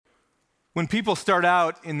When people start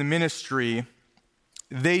out in the ministry,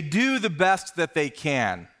 they do the best that they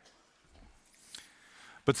can.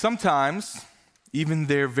 But sometimes, even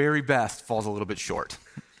their very best falls a little bit short.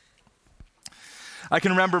 I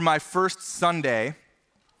can remember my first Sunday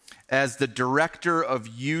as the director of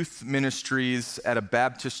youth ministries at a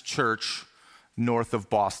Baptist church north of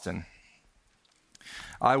Boston.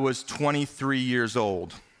 I was 23 years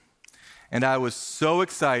old, and I was so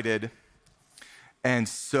excited and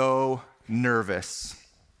so nervous.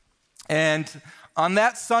 And on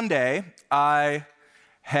that Sunday, I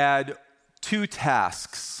had two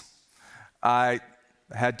tasks. I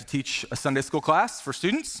had to teach a Sunday school class for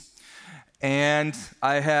students, and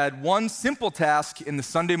I had one simple task in the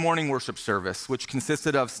Sunday morning worship service, which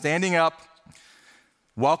consisted of standing up,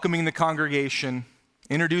 welcoming the congregation,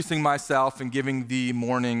 introducing myself, and giving the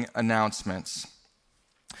morning announcements.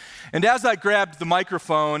 And as I grabbed the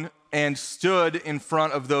microphone and stood in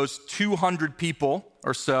front of those 200 people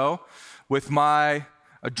or so, with my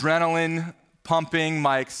adrenaline pumping,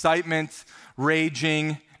 my excitement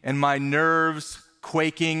raging, and my nerves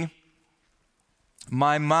quaking,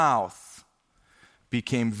 my mouth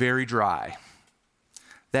became very dry.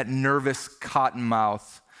 That nervous cotton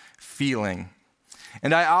mouth feeling.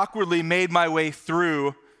 And I awkwardly made my way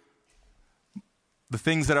through the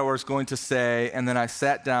things that I was going to say, and then I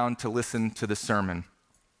sat down to listen to the sermon.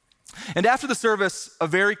 And after the service, a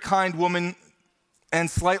very kind woman and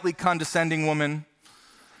slightly condescending woman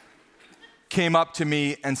came up to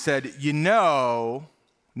me and said, "You know,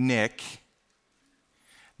 Nick,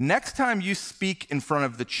 next time you speak in front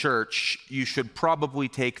of the church, you should probably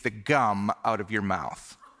take the gum out of your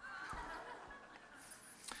mouth."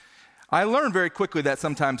 I learned very quickly that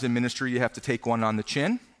sometimes in ministry you have to take one on the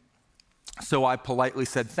chin. So I politely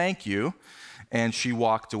said thank you, and she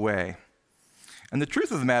walked away. And the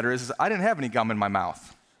truth of the matter is I didn't have any gum in my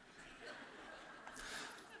mouth.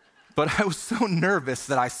 But I was so nervous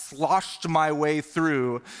that I sloshed my way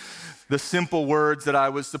through the simple words that I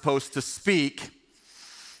was supposed to speak,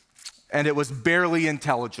 and it was barely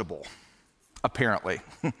intelligible, apparently.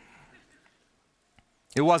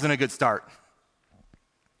 It wasn't a good start.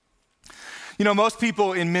 You know, most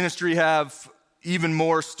people in ministry have even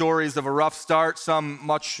more stories of a rough start, some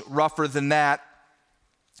much rougher than that.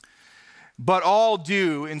 But all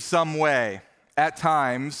do, in some way, at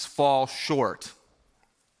times fall short.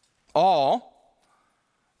 All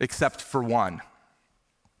except for one.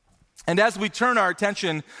 And as we turn our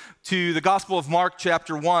attention to the Gospel of Mark,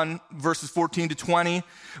 chapter 1, verses 14 to 20,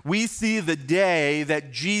 we see the day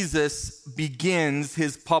that Jesus begins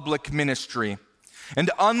his public ministry. And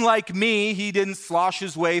unlike me, he didn't slosh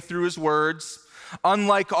his way through his words.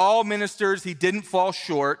 Unlike all ministers, he didn't fall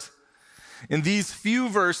short. In these few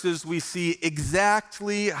verses, we see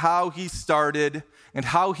exactly how he started and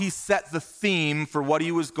how he set the theme for what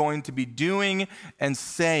he was going to be doing and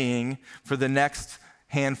saying for the next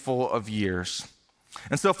handful of years.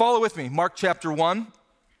 And so follow with me, Mark chapter 1.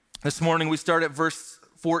 This morning we start at verse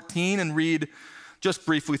 14 and read just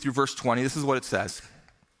briefly through verse 20. This is what it says.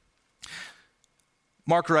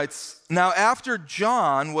 Mark writes, "Now after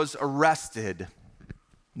John was arrested,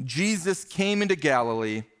 Jesus came into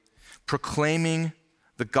Galilee, proclaiming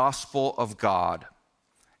the gospel of God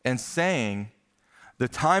and saying, 'The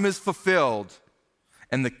time is fulfilled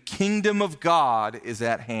and the kingdom of God is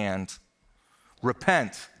at hand.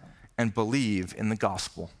 Repent and believe in the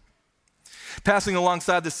gospel.' Passing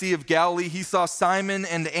alongside the Sea of Galilee, he saw Simon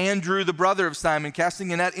and Andrew, the brother of Simon,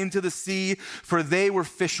 casting a net into the sea, for they were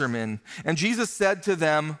fishermen. And Jesus said to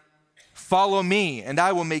them, 'Follow me, and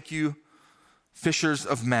I will make you fishers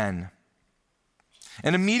of men.'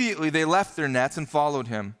 And immediately they left their nets and followed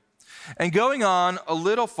him. And going on a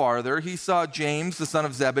little farther, he saw James, the son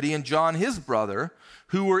of Zebedee, and John, his brother,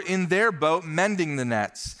 who were in their boat mending the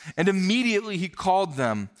nets. And immediately he called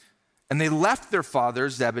them, and they left their father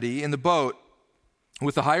Zebedee in the boat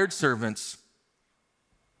with the hired servants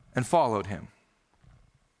and followed him."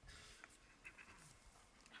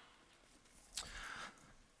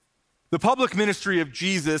 The public ministry of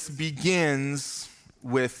Jesus begins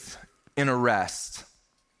with an arrest.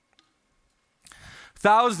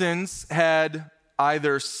 Thousands had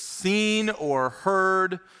either seen or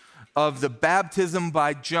heard of the baptism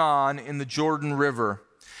by John in the Jordan River.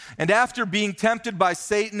 And after being tempted by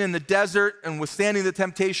Satan in the desert and withstanding the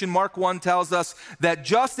temptation, Mark 1 tells us that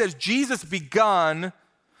just as Jesus begun,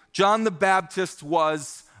 John the Baptist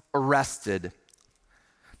was arrested.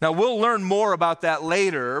 Now, we'll learn more about that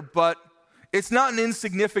later, but it's not an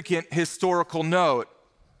insignificant historical note.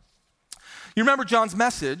 You remember John's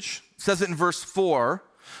message? It says it in verse 4.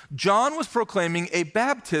 John was proclaiming a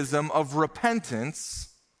baptism of repentance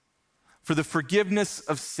for the forgiveness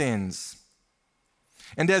of sins.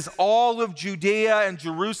 And as all of Judea and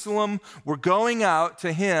Jerusalem were going out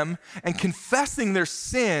to him and confessing their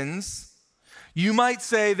sins, you might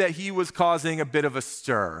say that he was causing a bit of a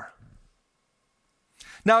stir.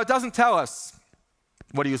 Now, it doesn't tell us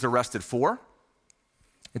what he was arrested for.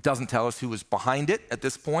 It doesn't tell us who was behind it at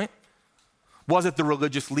this point. Was it the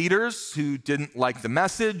religious leaders who didn't like the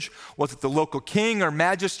message? Was it the local king or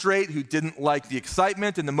magistrate who didn't like the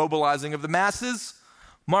excitement and the mobilizing of the masses?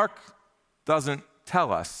 Mark doesn't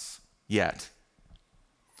tell us yet.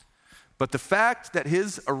 But the fact that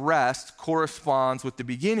his arrest corresponds with the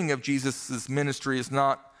beginning of Jesus' ministry is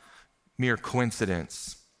not mere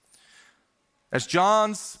coincidence. As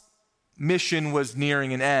John's mission was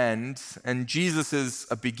nearing an end and Jesus'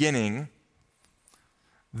 a beginning,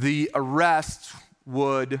 the arrest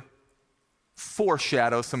would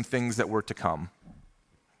foreshadow some things that were to come.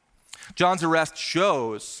 John's arrest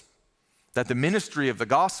shows that the ministry of the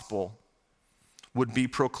gospel would be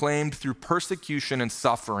proclaimed through persecution and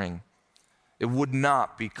suffering. It would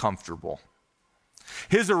not be comfortable.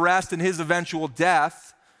 His arrest and his eventual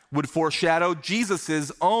death would foreshadow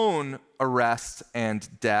Jesus' own arrest and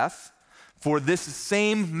death for this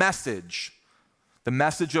same message, the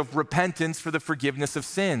message of repentance for the forgiveness of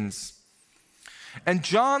sins. And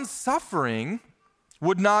John's suffering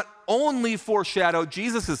would not only foreshadow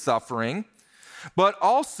Jesus' suffering, but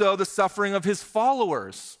also the suffering of his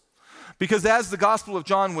followers. Because as the Gospel of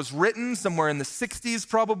John was written, somewhere in the 60s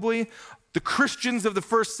probably, the Christians of the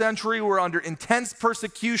first century were under intense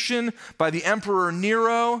persecution by the Emperor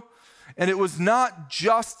Nero, and it was not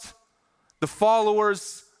just the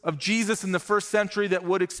followers of Jesus in the first century that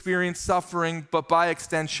would experience suffering, but by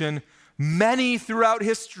extension, many throughout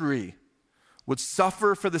history would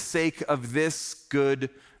suffer for the sake of this good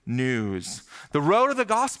news. The road of the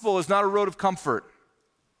gospel is not a road of comfort.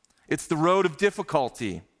 It's the road of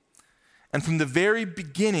difficulty. And from the very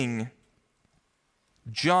beginning,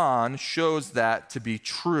 John shows that to be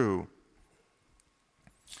true.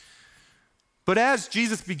 But as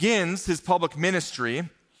Jesus begins his public ministry,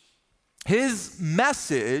 his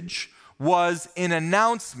message was an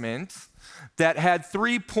announcement that had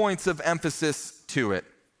 3 points of emphasis to it.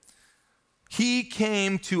 He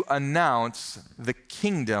came to announce the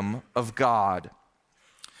kingdom of God.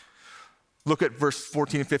 Look at verse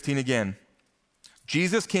 14 and 15 again.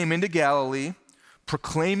 Jesus came into Galilee,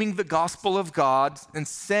 proclaiming the gospel of God and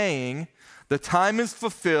saying, "The time is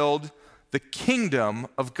fulfilled, the kingdom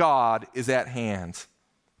of God is at hand.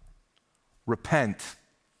 Repent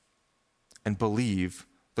and believe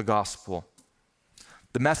the gospel."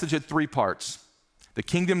 The message had 3 parts. The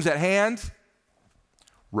kingdom's at hand,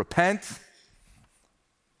 repent,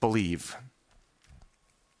 believe.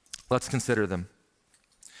 Let's consider them.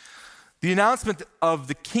 The announcement of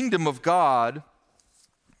the kingdom of God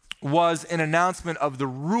was an announcement of the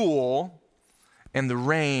rule and the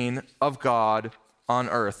reign of God on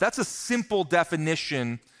earth. That's a simple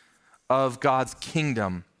definition of God's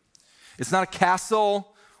kingdom. It's not a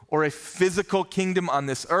castle or a physical kingdom on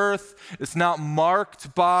this earth. It's not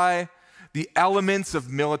marked by the elements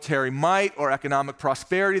of military might or economic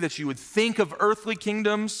prosperity that you would think of earthly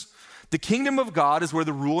kingdoms. The kingdom of God is where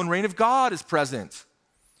the rule and reign of God is present.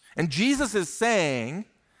 And Jesus is saying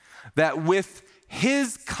that with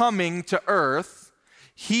his coming to earth,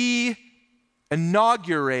 he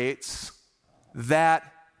inaugurates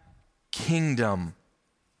that kingdom.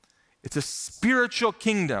 It's a spiritual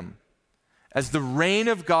kingdom as the reign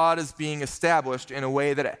of God is being established in a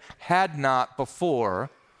way that it had not before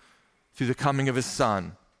through the coming of his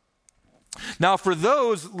Son. Now, for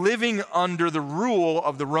those living under the rule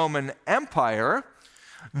of the Roman Empire,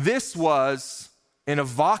 this was an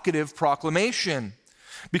evocative proclamation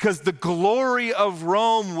because the glory of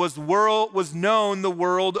Rome was known the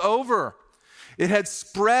world over. It had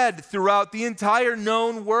spread throughout the entire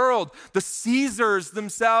known world. The Caesars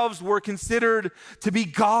themselves were considered to be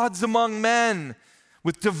gods among men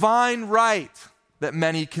with divine right that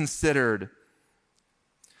many considered.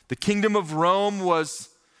 The kingdom of Rome was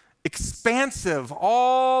expansive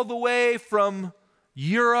all the way from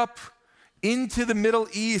Europe into the Middle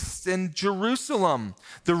East and Jerusalem.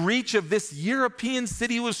 The reach of this European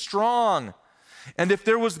city was strong. And if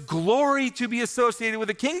there was glory to be associated with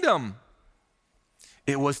a kingdom,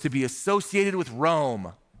 it was to be associated with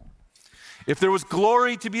Rome. If there was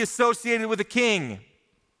glory to be associated with a king,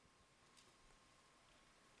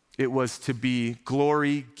 it was to be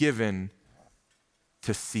glory given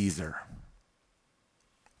to Caesar.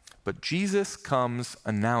 But Jesus comes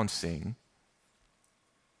announcing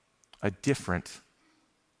a different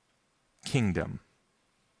kingdom.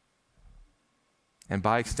 and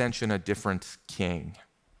by extension, a different king.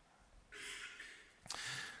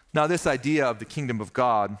 Now, this idea of the kingdom of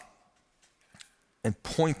God and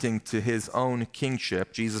pointing to his own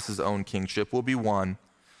kingship, Jesus' own kingship, will be one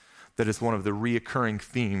that is one of the reoccurring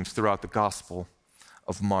themes throughout the Gospel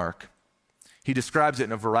of Mark. He describes it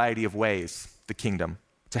in a variety of ways, the kingdom,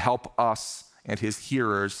 to help us and his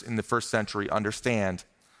hearers in the first century understand.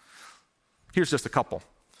 Here's just a couple.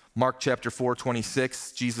 Mark chapter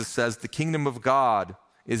 4:26, Jesus says, "The kingdom of God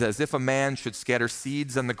is as if a man should scatter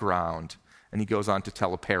seeds on the ground." And he goes on to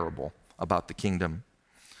tell a parable about the kingdom.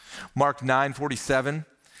 Mark 9:47,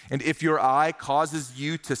 "And if your eye causes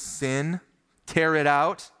you to sin, tear it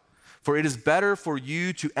out, for it is better for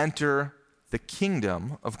you to enter the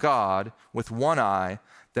kingdom of God with one eye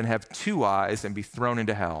than have two eyes and be thrown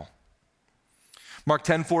into hell." Mark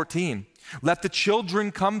 10:14, "Let the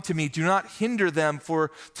children come to me, do not hinder them, for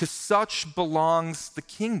to such belongs the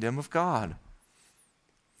kingdom of God."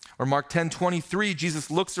 Or Mark 10:23,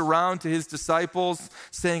 Jesus looks around to his disciples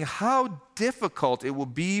saying, "How difficult it will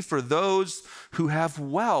be for those who have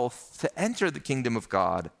wealth to enter the kingdom of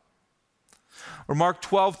God." Or Mark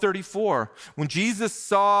 12:34, when Jesus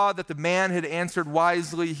saw that the man had answered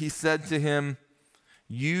wisely, he said to him,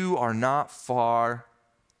 "You are not far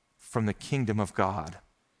from the kingdom of God."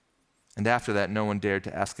 And after that, no one dared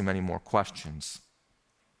to ask him any more questions.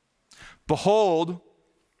 Behold,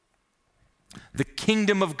 the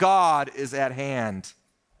kingdom of God is at hand.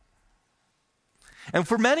 And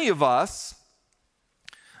for many of us,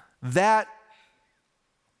 that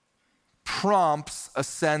prompts a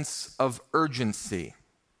sense of urgency.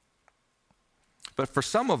 But for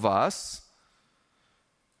some of us,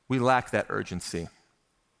 we lack that urgency.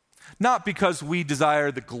 Not because we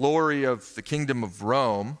desire the glory of the kingdom of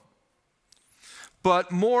Rome,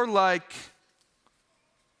 but more like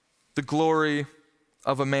the glory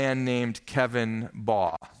of a man named Kevin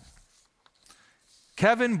Baugh.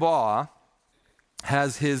 Kevin Baugh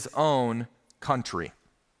has his own country.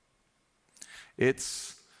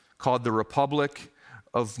 It's called the Republic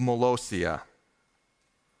of Molossia.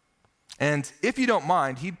 And if you don't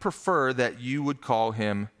mind, he'd prefer that you would call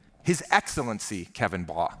him His Excellency Kevin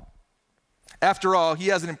Baugh. After all, he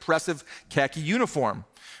has an impressive khaki uniform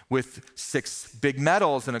with 6 big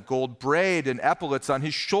medals and a gold braid and epaulets on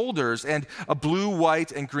his shoulders and a blue,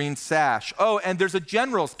 white, and green sash. Oh, and there's a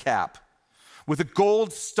general's cap with a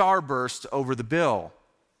gold starburst over the bill.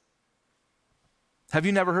 Have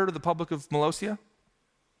you never heard of the Republic of Molossia?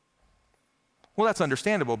 Well, that's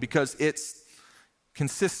understandable because it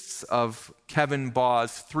consists of Kevin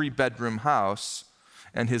Baugh's 3-bedroom house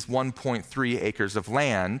and his 1.3 acres of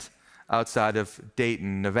land outside of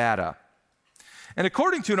Dayton, Nevada. And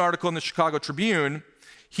according to an article in the Chicago Tribune,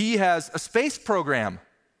 he has a space program,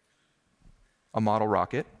 a model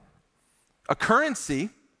rocket, a currency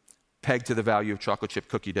pegged to the value of chocolate chip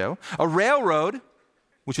cookie dough, a railroad,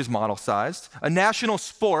 which is model-sized, a national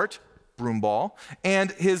sport, broomball,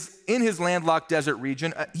 and in his landlocked desert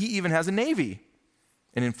region, he even has a navy,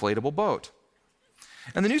 an inflatable boat.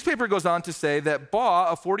 And the newspaper goes on to say that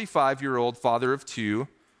Baugh, a 45-year-old father of 2,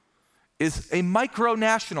 is a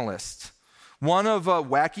micro-nationalist, one of a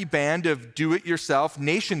wacky band of do-it-yourself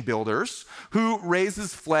nation builders who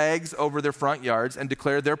raises flags over their front yards and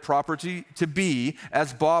declare their property to be,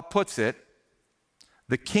 as Baugh puts it,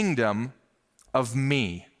 the kingdom of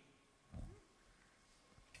me.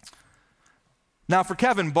 Now, for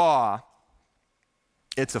Kevin Baugh,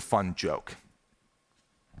 it's a fun joke.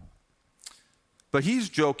 But he's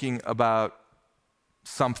joking about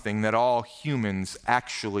something that all humans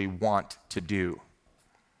actually want to do: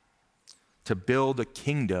 to build a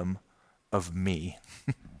kingdom of me.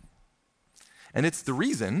 And it's the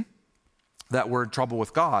reason that we're in trouble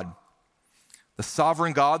with God. The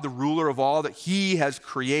sovereign God, the ruler of all that he has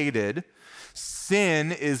created,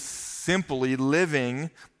 sin is simply living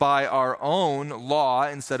by our own law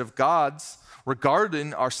instead of God's,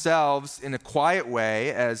 regarding ourselves in a quiet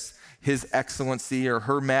way as His Excellency or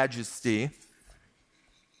Her Majesty.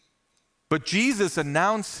 But Jesus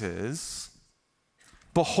announces,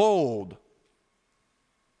 behold,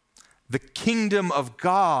 the kingdom of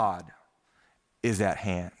God is at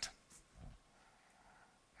hand.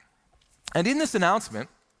 And in this announcement,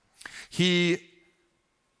 he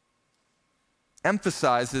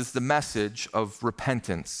emphasizes the message of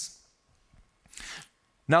repentance.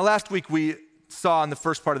 Now, last week we saw in the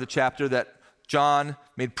first part of the chapter that John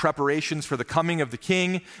made preparations for the coming of the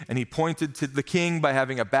king, and he pointed to the king by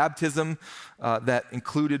having a baptism that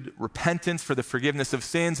included repentance for the forgiveness of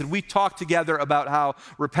sins. And we talked together about how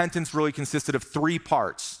repentance really consisted of 3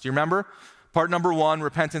 parts. Do you remember? Part number 1,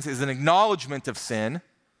 repentance is an acknowledgement of sin.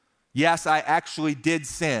 Yes, I actually did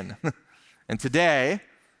sin. And today,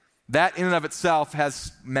 that in and of itself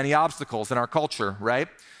has many obstacles in our culture, right?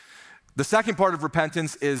 The second part of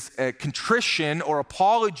repentance is a contrition or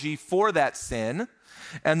apology for that sin.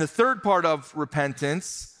 And the third part of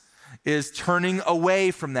repentance is turning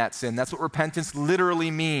away from that sin. That's what repentance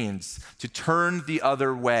literally means, to turn the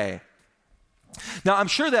other way. Now, I'm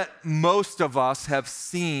sure that most of us have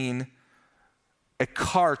seen a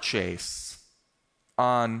car chase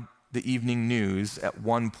on the evening news at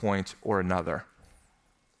one point or another.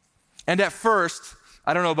 And at first,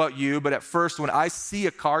 I don't know about you, but at first when I see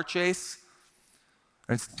a car chase,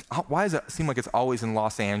 why does it seem like it's always in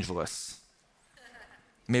Los Angeles?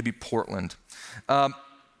 Maybe Portland.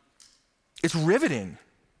 It's riveting,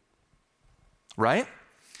 right?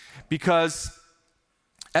 Because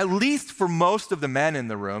at least for most of the men in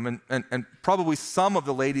the room, and probably some of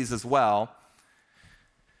the ladies as well,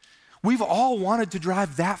 we've all wanted to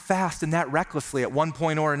drive that fast and that recklessly at one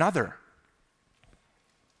point or another.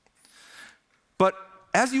 But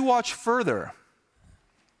as you watch further,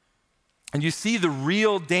 and you see the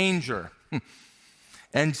real danger,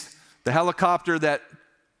 and the helicopter that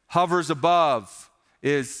hovers above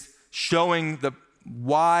is showing the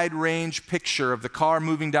wide range picture of the car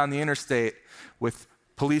moving down the interstate with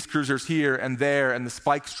police cruisers here and there and the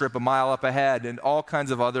spike strip a mile up ahead and all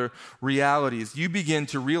kinds of other realities, you begin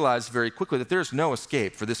to realize very quickly that there's no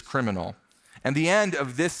escape for this criminal. And the end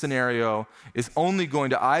of this scenario is only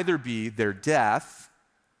going to either be their death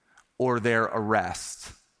or their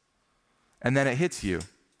arrest. And then it hits you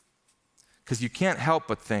because you can't help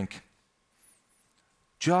but think,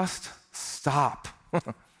 just stop.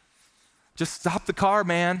 Just stop the car,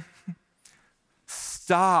 man.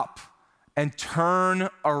 Stop and turn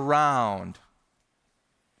around.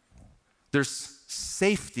 There's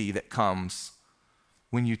safety that comes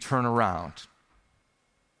when you turn around.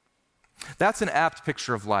 That's an apt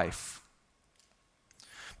picture of life.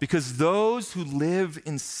 Because those who live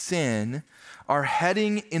in sin are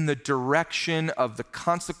heading in the direction of the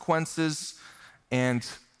consequences and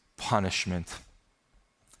punishment.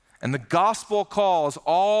 And the gospel calls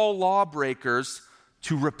all lawbreakers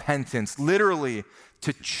to repentance, literally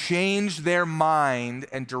to change their mind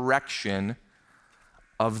and direction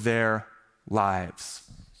of their lives.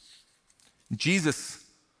 Jesus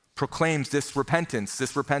proclaims this repentance.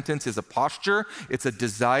 This repentance is a posture, it's a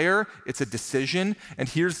desire, it's a decision. And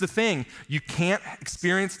here's the thing, you can't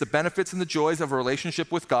experience the benefits and the joys of a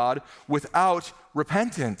relationship with God without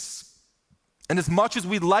repentance. And as much as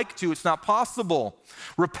we'd like to, it's not possible.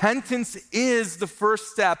 Repentance is the first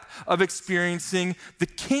step of experiencing the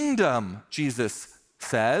kingdom, Jesus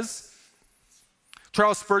says.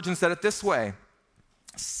 Charles Spurgeon said it this way: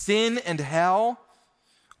 sin and hell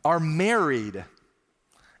are married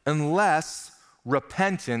unless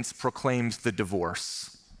repentance proclaims the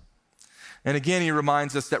divorce. And again, he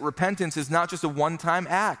reminds us that repentance is not just a one-time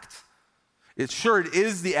act. It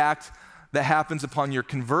is the act that happens upon your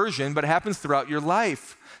conversion, but it happens throughout your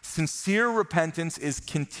life. Sincere repentance is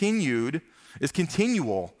continual.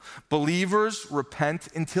 Believers repent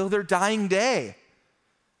until their dying day.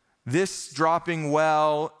 This dropping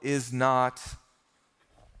well is not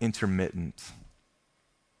intermittent.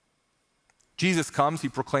 Jesus comes, he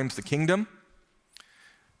proclaims the kingdom,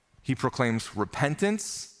 he proclaims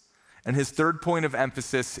repentance, and his third point of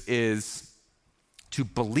emphasis is to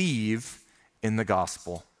believe in the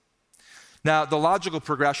gospel. Now, the logical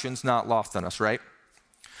progression's not lost on us, right?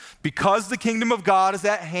 Because the kingdom of God is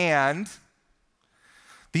at hand,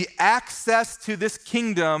 the access to this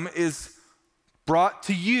kingdom is brought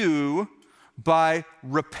to you by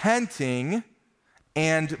repenting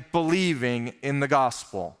and believing in the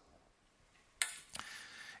gospel.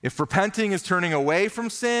 If repenting is turning away from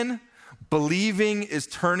sin, believing is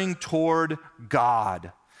turning toward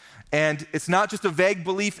God. And it's not just a vague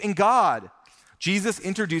belief in God. Jesus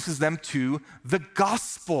introduces them to the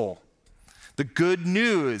gospel, the good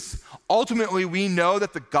news. Ultimately, we know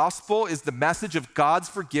that the gospel is the message of God's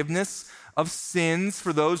forgiveness of sins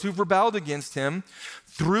for those who've rebelled against him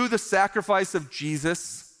through the sacrifice of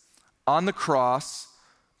Jesus on the cross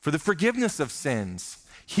for the forgiveness of sins.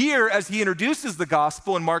 Here, as he introduces the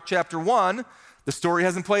gospel in Mark chapter 1, the story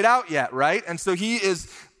hasn't played out yet, right? And so he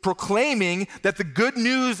is proclaiming that the good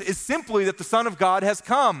news is simply that the Son of God has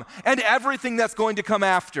come and everything that's going to come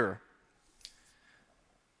after.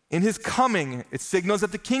 In his coming, it signals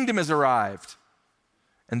that the kingdom has arrived.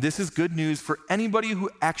 And this is good news for anybody who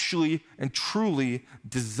actually and truly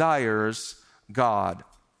desires God.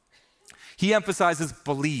 He emphasizes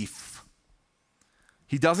belief.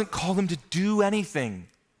 He doesn't call them to do anything,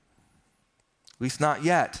 at least not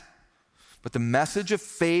yet. But the message of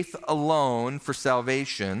faith alone for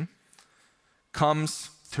salvation comes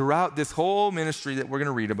throughout this whole ministry that we're going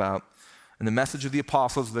to read about, and the message of the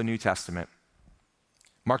apostles of the New Testament.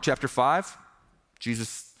 Mark chapter 5,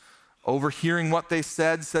 Jesus, overhearing what they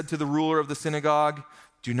said to the ruler of the synagogue,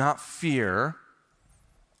 "Do not fear,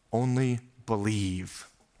 only believe."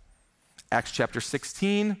 Acts chapter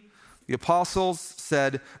 16, the apostles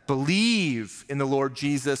said, "Believe in the Lord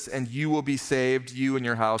Jesus and you will be saved, you and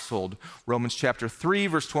your household." Romans chapter 3,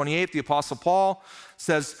 verse 28, the apostle Paul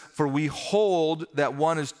says, "For we hold that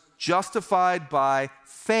one is justified by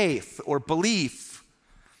faith or belief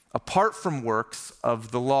apart from works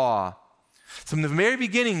of the law." So from the very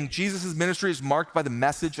beginning, Jesus' ministry is marked by the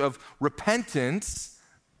message of repentance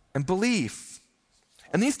and belief.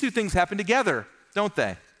 And these two things happen together, don't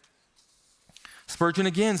they? Spurgeon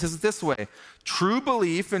again says it this way: true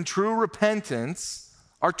belief and true repentance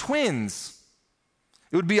are twins.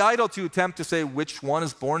 It would be idle to attempt to say which one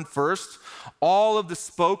is born first. All of the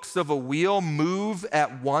spokes of a wheel move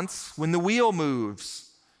at once when the wheel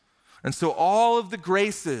moves. And so all of the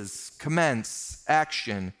graces commence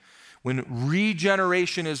action when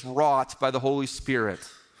regeneration is wrought by the Holy Spirit.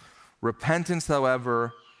 Repentance,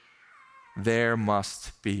 however, there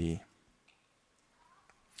must be.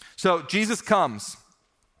 So Jesus comes.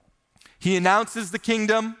 He announces the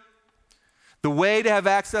kingdom. The way to have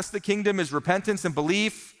access to the kingdom is repentance and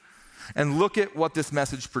belief. And look at what this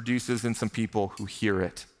message produces in some people who hear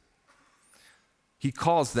it. He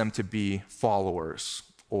calls them to be followers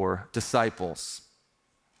or disciples.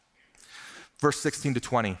 Verse 16 to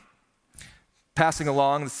 20. Passing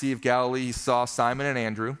along the Sea of Galilee, he saw Simon and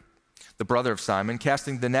Andrew, the brother of Simon,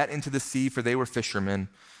 casting the net into the sea, for they were fishermen.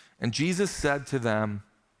 And Jesus said to them,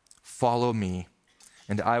 "Follow me,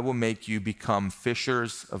 and I will make you become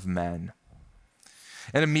fishers of men."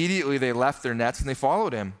 And immediately they left their nets and they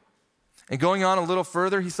followed him. And going on a little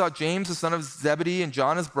further, he saw James, the son of Zebedee, and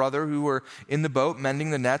John, his brother, who were in the boat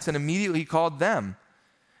mending the nets, and immediately he called them.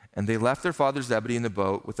 And they left their father Zebedee in the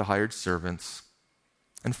boat with the hired servants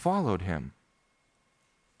and followed him.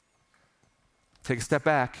 Take a step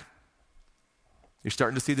back. You're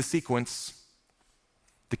starting to see the sequence.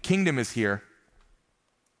 The kingdom is here.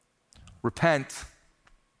 Repent,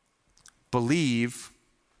 believe,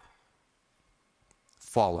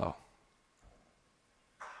 follow.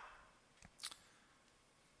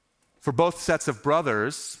 For both sets of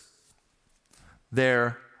brothers,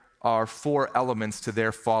 there are 4 elements to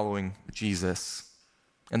their following Jesus,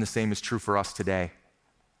 and the same is true for us today.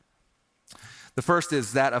 The first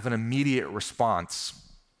is that of an immediate response.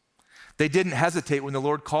 They didn't hesitate when the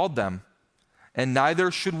Lord called them, and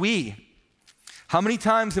neither should we. How many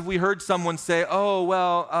times have we heard someone say,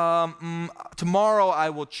 tomorrow I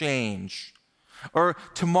will change, or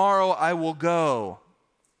tomorrow I will go,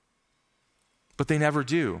 but they never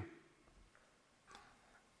do.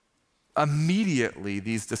 Immediately,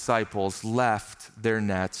 these disciples left their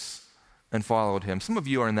nets and followed him. Some of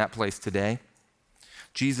you are in that place today.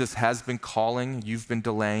 Jesus has been calling, you've been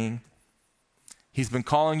delaying. He's been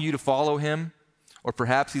calling you to follow him, or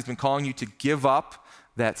perhaps he's been calling you to give up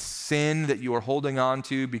that sin that you are holding on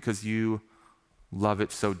to because you love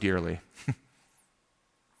it so dearly.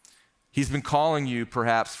 He's been calling you,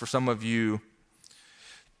 perhaps for some of you,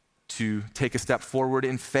 to take a step forward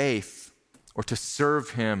in faith, or to serve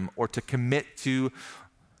him, or to commit to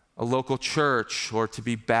a local church, or to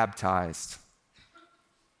be baptized.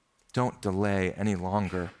 Don't delay any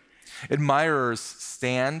longer. Admirers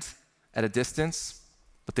stand at a distance,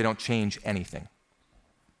 but they don't change anything.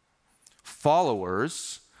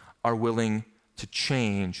 Followers are willing to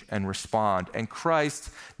change and respond. And Christ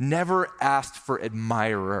never asked for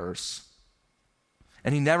admirers.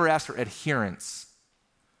 And he never asked for adherents.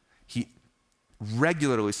 He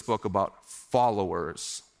regularly spoke about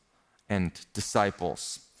followers and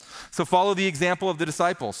disciples. So follow the example of the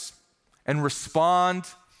disciples and respond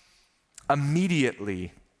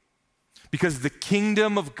immediately, because the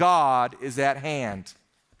kingdom of God is at hand.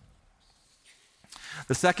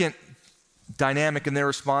 The second dynamic in their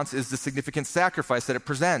response is the significant sacrifice that it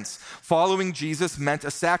presents. Following Jesus meant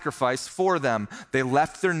a sacrifice for them. They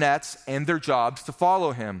left their nets and their jobs to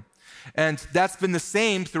follow him. And that's been the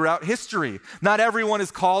same throughout history. Not everyone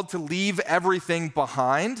is called to leave everything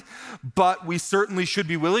behind, but we certainly should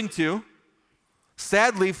be willing to.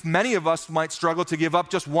 Sadly, many of us might struggle to give up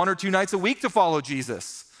just 1 or 2 nights a week to follow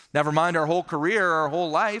Jesus. Never mind our whole career, our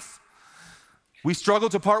whole life. We struggle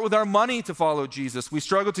to part with our money to follow Jesus. We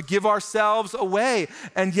struggle to give ourselves away.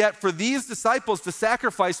 And yet for these disciples, the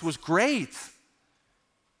sacrifice was great.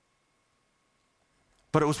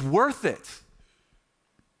 But it was worth it.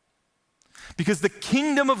 because the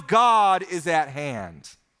kingdom of God is at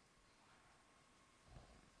hand.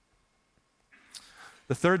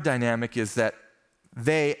 The third dynamic is that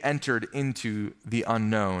they entered into the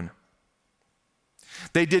unknown.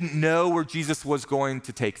 They didn't know where Jesus was going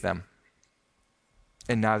to take them,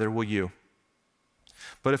 and neither will you.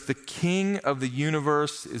 But if the King of the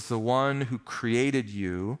universe is the one who created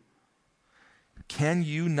you, can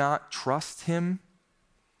you not trust him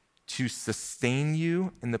to sustain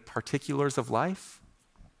you in the particulars of life?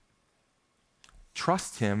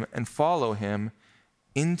 Trust him and follow him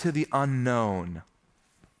into the unknown,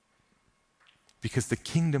 because the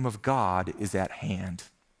kingdom of God is at hand.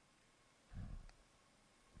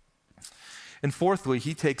 And fourthly,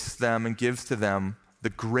 he takes them and gives to them the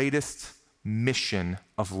greatest mission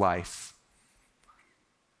of life.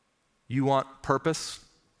 You want purpose?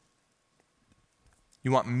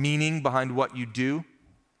 You want meaning behind what you do?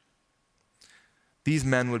 These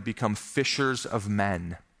men would become fishers of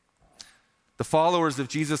men. The followers of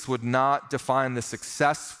Jesus would not define the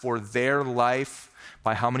success for their life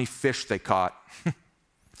by how many fish they caught.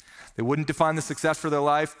 They wouldn't define the success for their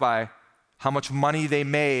life by how much money they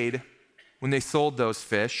made when they sold those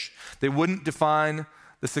fish. They wouldn't define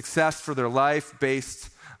the success for their life based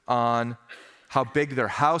on how big their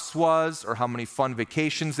house was, or how many fun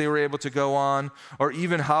vacations they were able to go on, or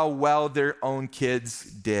even how well their own kids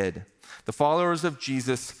did. The followers of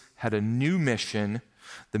Jesus had a new mission.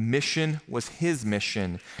 The mission was his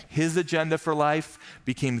mission. His agenda for life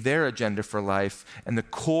became their agenda for life, and the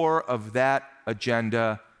core of that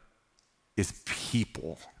agenda is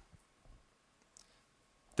people.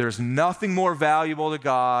 There's nothing more valuable to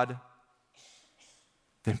God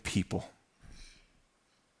than people.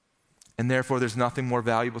 And therefore, there's nothing more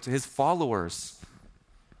valuable to his followers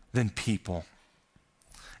than people.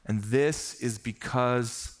 And this is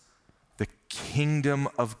because the kingdom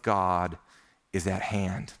of God is at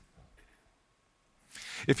hand.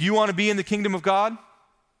 If you want to be in the kingdom of God,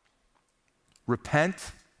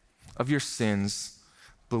 repent of your sins,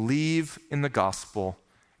 believe in the gospel,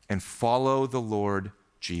 and follow the Lord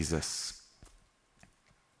Jesus.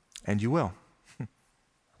 And you will.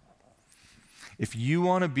 If you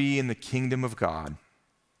want to be in the kingdom of God,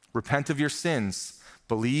 repent of your sins,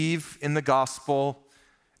 believe in the gospel,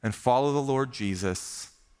 and follow the Lord Jesus,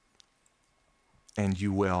 and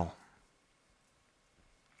you will.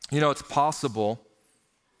 You know, it's possible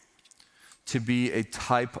to be a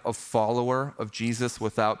type of follower of Jesus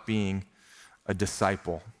without being a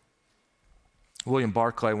disciple. William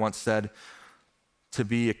Barclay once said, to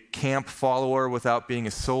be a camp follower without being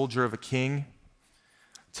a soldier of a king,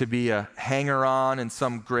 to be a hanger-on in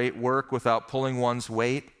some great work without pulling one's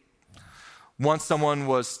weight. Once someone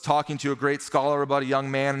was talking to a great scholar about a young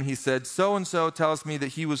man, and he said, so-and-so tells me that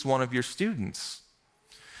he was one of your students.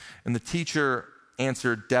 And the teacher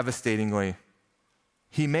answered devastatingly,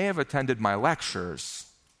 he may have attended my lectures,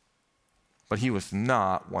 but he was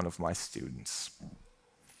not one of my students.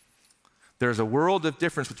 There's a world of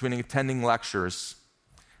difference between attending lectures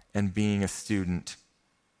and being a student.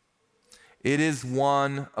 It is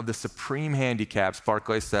one of the supreme handicaps,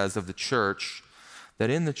 Barclay says, of the church, that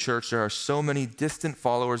in the church there are so many distant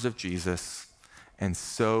followers of Jesus and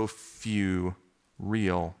so few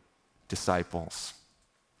real disciples.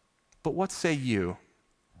 But what say you?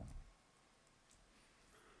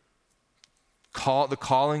 The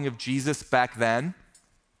calling of Jesus back then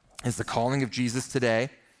is the calling of Jesus today.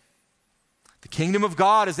 The kingdom of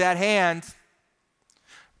God is at hand.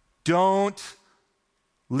 Don't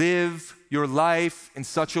live your life in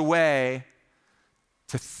such a way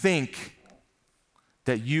to think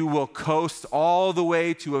that you will coast all the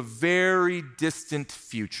way to a very distant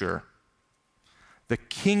future. The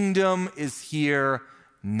kingdom is here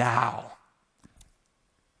now.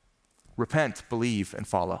 Repent, believe, and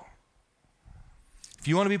follow. If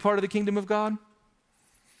you want to be part of the kingdom of God,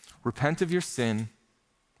 repent of your sin,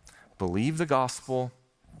 believe the gospel,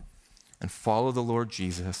 and follow the Lord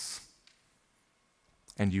Jesus,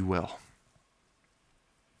 and you will.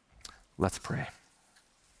 Let's pray.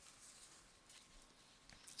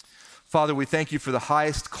 Father, we thank you for the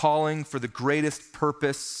highest calling, for the greatest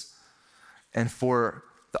purpose, and for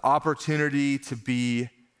the opportunity to be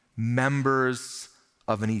members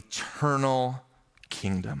of an eternal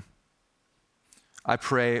kingdom. I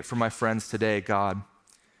pray for my friends today, God,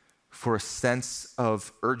 for a sense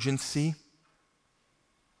of urgency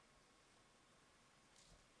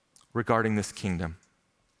regarding this kingdom.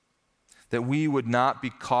 That we would not be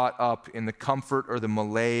caught up in the comfort or the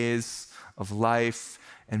malaise of life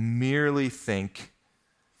and merely think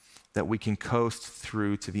that we can coast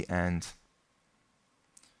through to the end,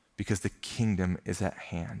 because the kingdom is at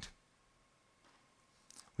hand.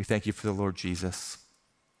 We thank you for the Lord Jesus,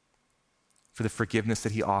 for the forgiveness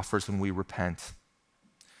that he offers when we repent,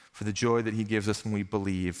 for the joy that he gives us when we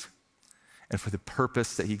believe, and for the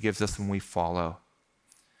purpose that he gives us when we follow.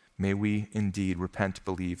 May we indeed repent,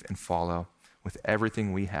 believe, and follow with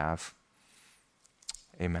everything we have.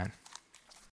 Amen.